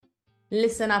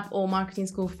Listen up, all Marketing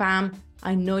School fam.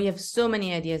 I know you have so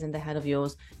many ideas in the head of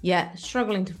yours, yet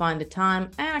struggling to find the time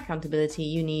and accountability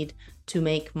you need to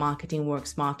make marketing work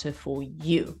smarter for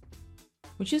you.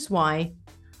 Which is why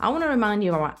I want to remind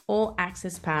you of our All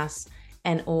Access Pass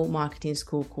and All Marketing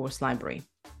School course library.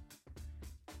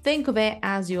 Think of it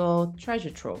as your treasure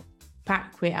trove,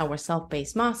 packed with our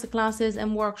self-paced masterclasses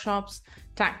and workshops,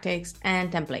 tactics,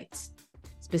 and templates,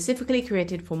 specifically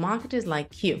created for marketers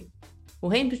like you,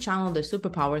 who aim to channel their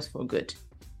superpowers for good.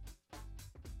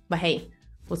 But hey,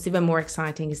 what's even more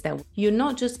exciting is that you're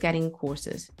not just getting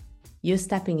courses, you're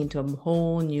stepping into a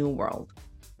whole new world.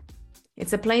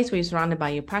 It's a place where you're surrounded by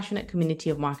your passionate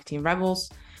community of marketing rebels,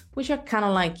 which are kind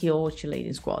of like your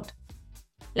cheerleading squad.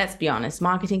 Let's be honest,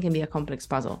 marketing can be a complex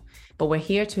puzzle, but we're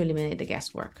here to eliminate the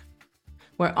guesswork.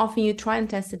 We're offering you tried and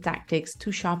tested tactics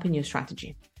to sharpen your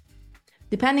strategy.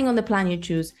 Depending on the plan you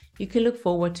choose, you can look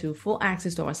forward to full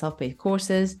access to our self-paced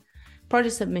courses,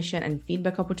 project submission and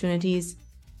feedback opportunities,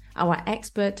 our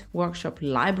expert workshop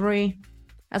library,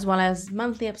 as well as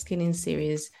monthly upskilling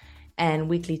series and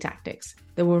weekly tactics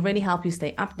that will really help you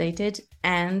stay updated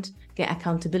and get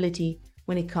accountability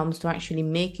when it comes to actually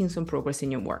making some progress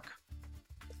in your work.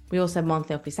 We also have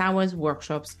monthly office hours,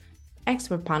 workshops,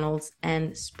 expert panels,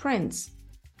 and sprints.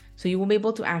 So you will be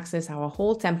able to access our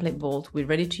whole template vault with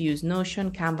ready-to-use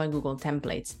Notion, Canva, and Google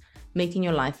templates, making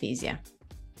your life easier.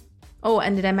 Oh,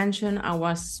 and did I mention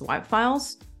our swipe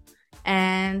files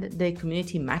and the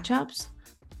community matchups?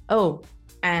 Oh,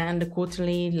 and the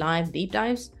quarterly live deep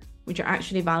dives, which are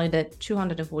actually valued at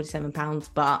 £247,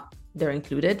 but they're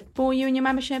included for you in your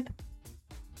membership?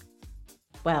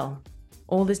 Well,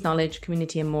 all this knowledge,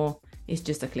 community, and more is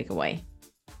just a click away.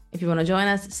 If you want to join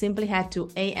us, simply head to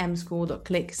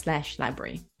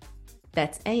amschool.click/library.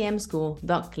 That's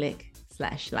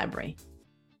amschool.click/library.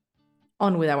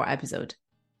 On with our episode.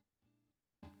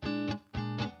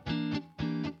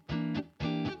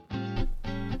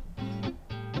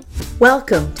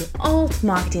 Welcome to Alt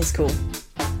Marketing School.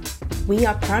 We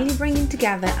are proudly bringing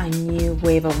together a new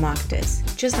wave of marketers,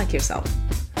 just like yourself.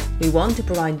 We want to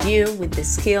provide you with the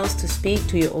skills to speak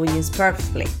to your audience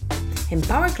purposefully,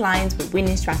 empower clients with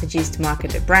winning strategies to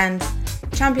market their brands,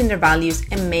 champion their values,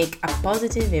 and make a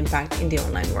positive impact in the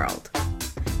online world.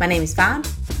 My name is Fab,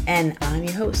 and I'm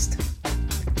your host.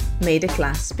 May the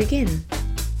class begin.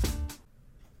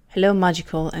 Hello,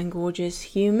 magical and gorgeous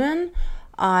human.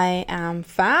 I am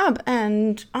Fab,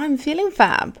 and I'm feeling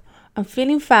fab. I'm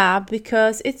feeling fab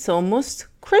because it's almost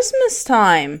Christmas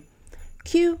time.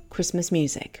 Cue Christmas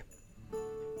music.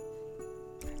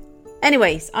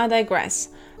 Anyways, I digress.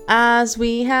 As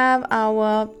we have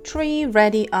our tree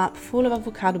ready up full of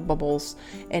avocado bubbles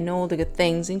and all the good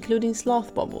things, including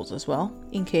sloth bubbles as well,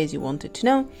 in case you wanted to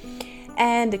know.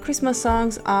 And the Christmas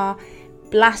songs are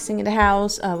blasting in the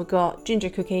house. We've got ginger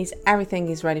cookies. Everything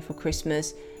is ready for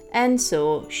Christmas. And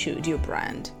so should your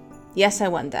brand. Yes, I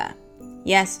went there.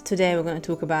 Yes, today we're going to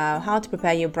talk about how to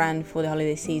prepare your brand for the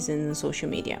holiday season on social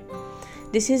media.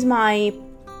 This is my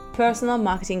personal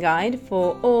marketing guide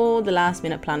for all the last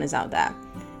minute planners out there,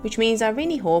 which means I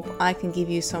really hope I can give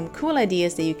you some cool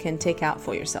ideas that you can take out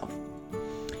for yourself.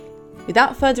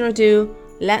 Without further ado,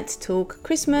 let's talk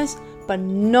Christmas, but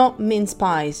not mince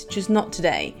pies, just not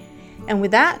today. And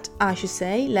with that, I should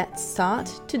say, let's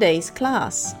start today's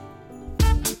class.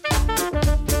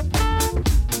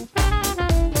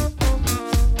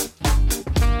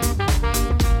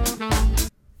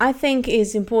 I think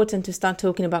it's important to start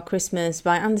talking about Christmas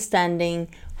by understanding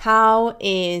how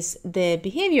is the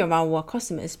behavior of our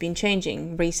customers been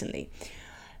changing recently.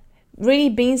 Really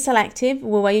being selective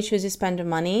with where you choose to spend your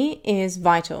money is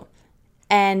vital.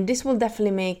 And this will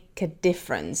definitely make a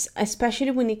difference,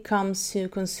 especially when it comes to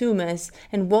consumers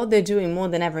and what they're doing more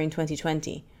than ever in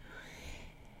 2020.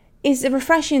 It's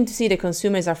refreshing to see that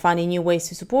consumers are finding new ways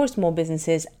to support small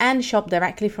businesses and shop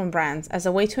directly from brands as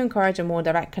a way to encourage a more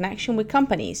direct connection with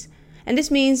companies. And this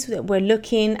means that we're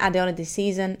looking at the holiday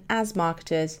season as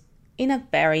marketers in a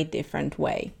very different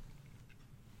way.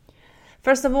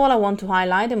 First of all, I want to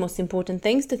highlight the most important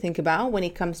things to think about when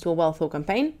it comes to a well-thought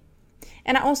campaign.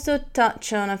 And I also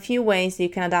touch on a few ways that you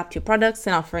can adapt your products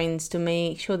and offerings to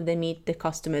make sure that they meet the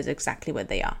customers exactly where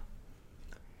they are.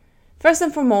 First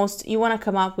and foremost, you want to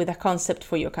come up with a concept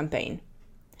for your campaign.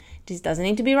 This doesn't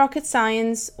need to be rocket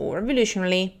science or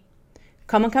revolutionary.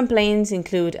 Common campaigns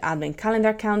include advent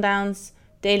calendar countdowns,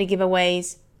 daily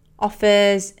giveaways,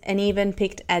 offers, and even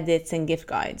picked edits and gift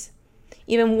guides.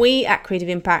 Even we at Creative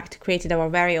Impact created our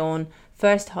very own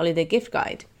first holiday gift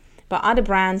guide. But other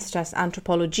brands such as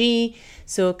Anthropologie,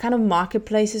 so kind of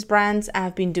marketplaces brands,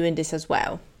 have been doing this as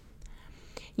well.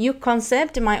 Your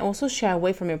concept might also shy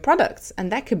away from your products,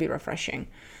 and that could be refreshing.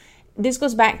 This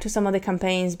goes back to some of the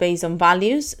campaigns based on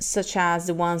values, such as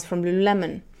the ones from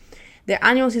Lululemon. Their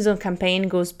annual season campaign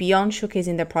goes beyond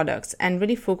showcasing their products and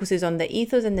really focuses on the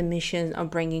ethos and the mission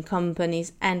of bringing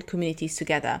companies and communities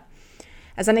together.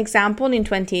 As an example, in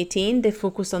 2018, they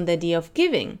focused on the idea of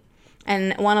giving.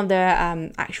 And one of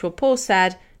their actual posts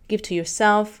said, "Give to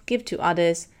yourself, give to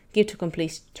others, give to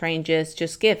complete strangers,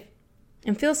 just give.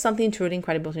 And feel something truly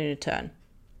incredible in return."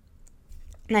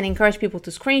 And encourage people to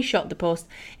screenshot the post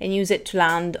and use it to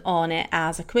land on it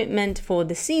as a commitment for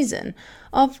the season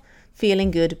of feeling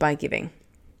good by giving.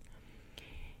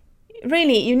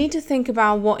 Really, you need to think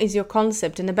about what is your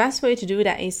concept, and the best way to do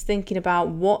that is thinking about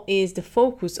what is the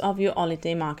focus of your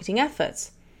holiday marketing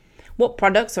efforts. What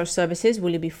products or services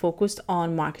will you be focused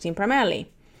on marketing primarily?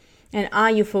 And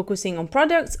are you focusing on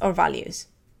products or values?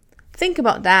 Think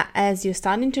about that as you're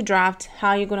starting to draft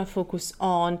how you're going to focus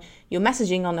on your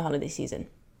messaging on the holiday season.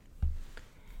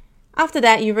 After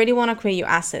that, you really want to create your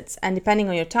assets, and depending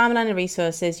on your timeline and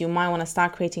resources, you might want to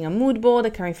start creating a mood board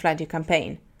that can reflect your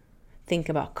campaign. Think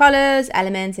about colors,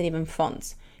 elements, and even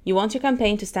fonts. You want your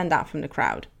campaign to stand out from the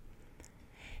crowd.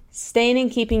 Staying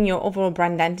and keeping your overall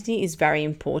brand identity is very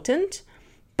important,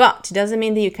 but it doesn't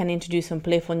mean that you can introduce some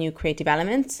playful new creative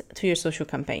elements to your social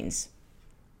campaigns.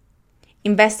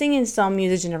 Investing in some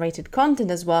user-generated content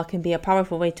as well can be a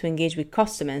powerful way to engage with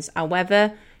customers.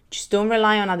 However, just don't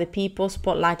rely on other people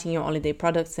spotlighting your holiday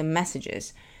products and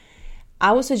messages.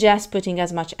 I would suggest putting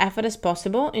as much effort as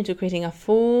possible into creating a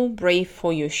full brief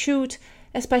for your shoot,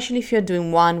 especially if you're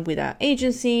doing one with an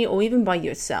agency or even by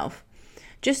yourself,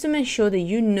 just to make sure that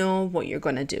you know what you're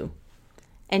going to do.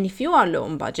 And if you are low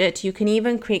on budget, you can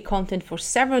even create content for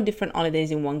several different holidays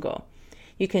in one go.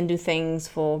 You can do things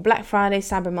for Black Friday,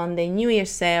 Cyber Monday, New Year's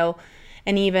sale,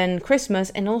 and even Christmas,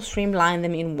 and all streamline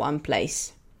them in one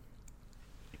place.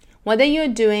 Whether you're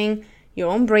doing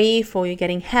your own brief or you're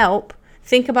getting help,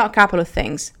 think about a couple of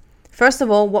things. First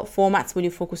of all, what formats will you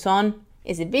focus on?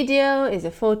 Is it video? Is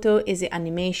it photo? Is it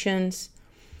animations?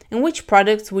 And which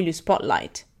products will you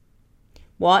spotlight?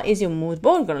 What is your mood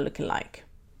board going to look like?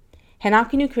 And how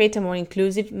can you create a more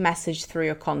inclusive message through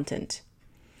your content?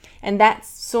 And that's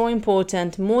so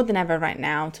important more than ever right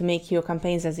now to make your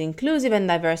campaigns as inclusive and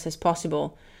diverse as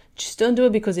possible. Just don't do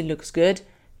it because it looks good.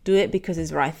 Do it because it's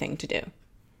the right thing to do.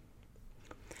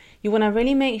 You want to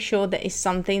really make sure that it's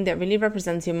something that really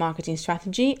represents your marketing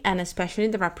strategy, and especially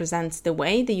that represents the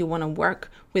way that you want to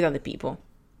work with other people.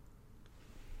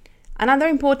 Another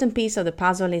important piece of the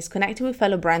puzzle is connecting with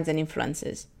fellow brands and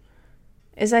influencers.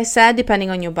 As I said, depending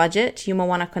on your budget, you might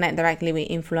want to connect directly with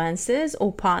influencers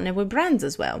or partner with brands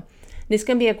as well. This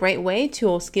can be a great way to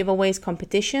host giveaways,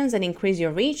 competitions, and increase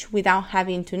your reach without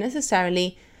having to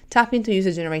necessarily tap into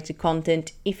user-generated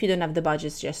content if you don't have the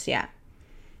budgets just yet.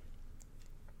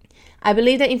 I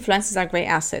believe that influencers are great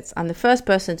assets. I'm the first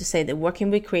person to say that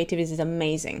working with creatives is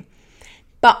amazing.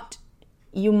 But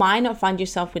you might not find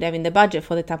yourself with having the budget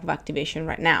for the type of activation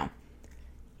right now.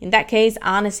 In that case,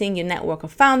 harnessing your network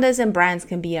of founders and brands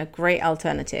can be a great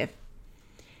alternative.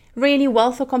 Really,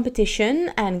 wealth of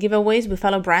competition and giveaways with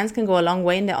fellow brands can go a long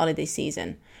way in the holiday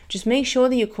season. Just make sure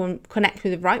that you connect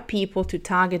with the right people to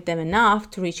target them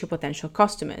enough to reach your potential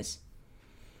customers.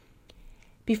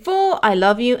 Before I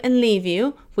love you and leave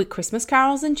you with Christmas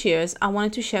carols and cheers, I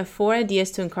wanted to share 4 ideas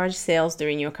to encourage sales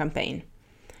during your campaign.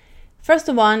 First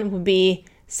one would be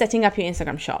setting up your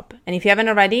Instagram shop. And if you haven't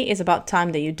already, it's about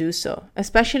time that you do so,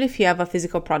 especially if you have a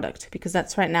physical product, because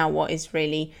that's right now what is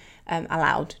really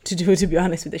allowed to do, to be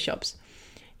honest, with the shops.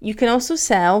 You can also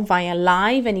sell via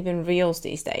live and even reels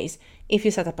these days if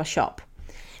you set up a shop.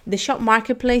 The shop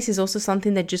marketplace is also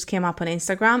something that just came up on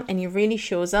Instagram, and it really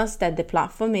shows us that the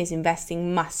platform is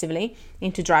investing massively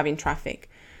into driving traffic.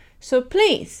 So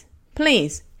please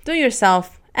do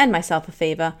yourself and myself a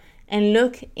favor and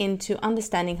look into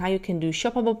understanding how you can do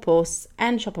shoppable posts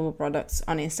and shoppable products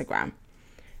on Instagram.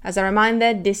 As a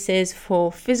reminder, this is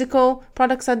for physical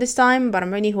products at this time, but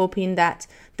I'm really hoping that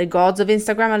the gods of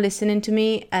Instagram are listening to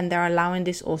me and they're allowing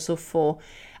this also for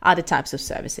other types of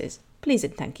services. Please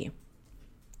and thank you.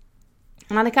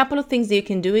 Another couple of things that you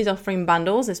can do is offering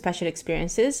bundles and special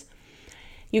experiences.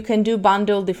 You can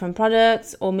bundle different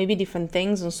products or maybe different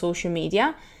things on social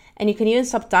media, and you can even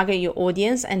sub-target your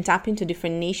audience and tap into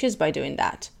different niches by doing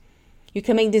that. You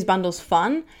can make these bundles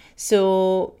fun,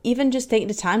 so even just take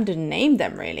the time to name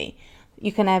them really.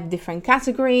 You can have different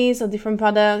categories of different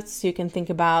products. You can think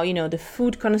about, the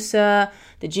food connoisseur,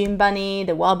 the gym bunny,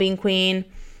 the well-being queen.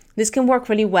 This can work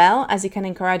really well as it can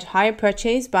encourage higher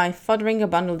purchase by furthering a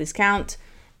bundle discount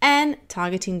and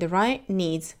targeting the right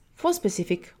needs for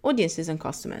specific audiences and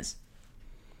customers.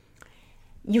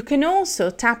 You can also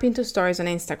tap into stories on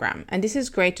Instagram, and this is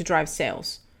great to drive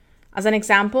sales. As an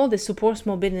example, the Support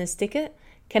Small Business ticket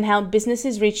can help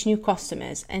businesses reach new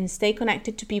customers and stay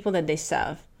connected to people that they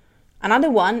serve.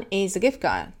 Another one is a gift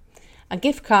card. A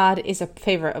gift card is a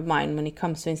favorite of mine when it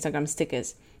comes to Instagram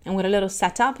stickers. And with a little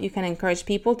setup, you can encourage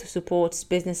people to support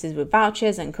businesses with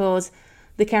vouchers and codes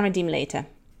they can redeem later.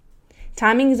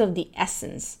 Timing is of the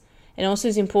essence. It also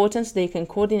is important so that you can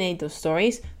coordinate those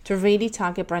stories to really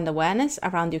target brand awareness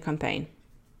around your campaign.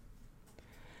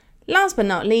 Last but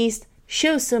not least,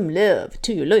 show some love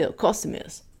to your loyal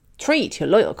customers. Treat your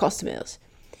loyal customers.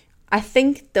 I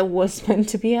think there was meant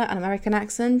to be an American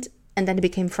accent and then it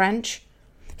became French.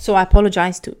 So I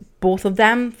apologize to both of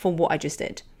them for what I just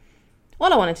did.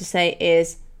 All I wanted to say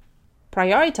is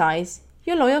prioritize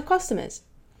your loyal customers.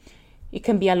 It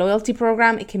can be a loyalty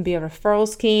program, it can be a referral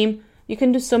scheme. You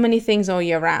can do so many things all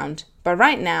year round. But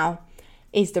right now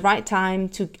is the right time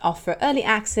to offer early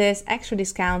access, extra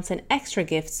discounts, and extra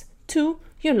gifts to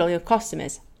your loyal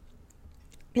customers.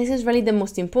 This is really the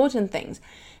most important things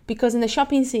because in the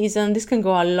shopping season, this can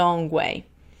go a long way.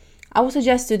 I would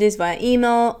suggest do this via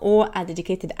email or a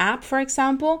dedicated app, for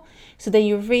example, so that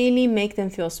you really make them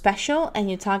feel special and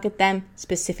you target them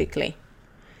specifically.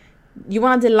 You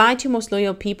want to delight your most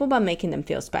loyal people by making them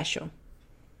feel special.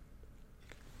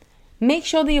 Make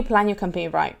sure that you plan your campaign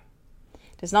right.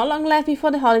 There's not long left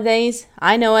before the holidays.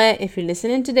 I know it. If you're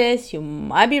listening to this, you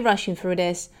might be rushing through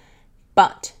this,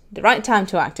 but the right time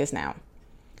to act is now.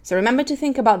 So remember to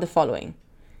think about the following.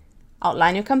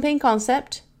 Outline your campaign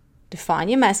concept, define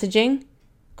your messaging,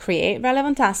 create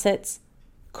relevant assets,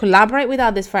 collaborate with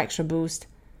others for extra boost,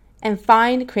 and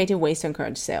find creative ways to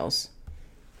encourage sales.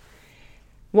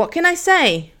 What can I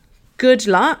say? Good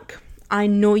luck. I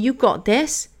know you got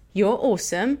this. You're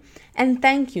awesome. And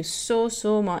thank you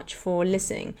so much for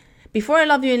listening. Before I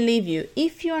love you and leave you,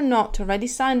 if you're not already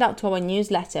signed up to our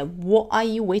newsletter, what are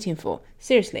you waiting for?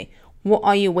 Seriously, what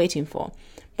are you waiting for?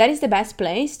 That is the best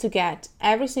place to get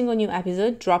every single new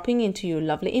episode dropping into your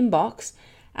lovely inbox,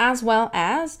 as well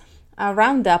as a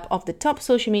roundup of the top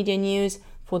social media news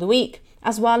for the week,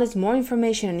 as well as more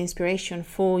information and inspiration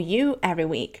for you every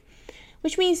week.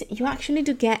 Which means you actually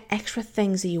do get extra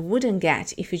things that you wouldn't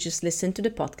get if you just listen to the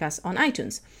podcast on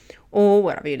iTunes or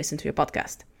wherever you listen to your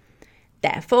podcast.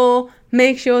 Therefore,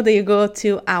 make sure that you go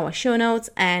to our show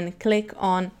notes and click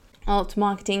on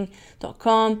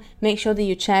altmarketing.com. Make sure that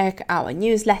you check our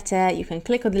newsletter. You can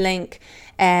click on the link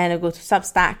and go to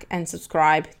Substack and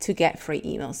subscribe to get free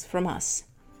emails from us.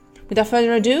 Without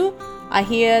further ado, I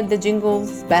hear the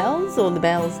jingles bells or the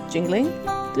bells jingling.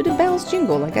 Do the bells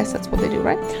jingle? I guess that's what they do,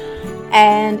 right?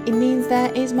 And it means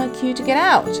that is my cue to get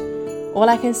out. All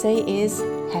I can say is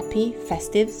happy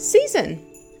festive season.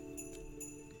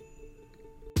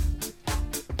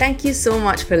 Thank you so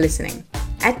much for listening.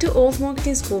 Head to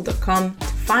altmarketingschool.com to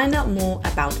find out more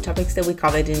about the topics that we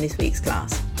covered in this week's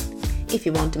class. If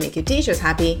you want to make your teachers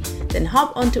happy, then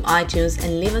hop onto iTunes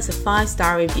and leave us a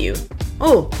 5-star review.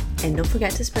 Oh, and don't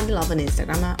forget to spread the love on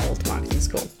Instagram at Alt Marketing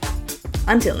School.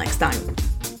 Until next time.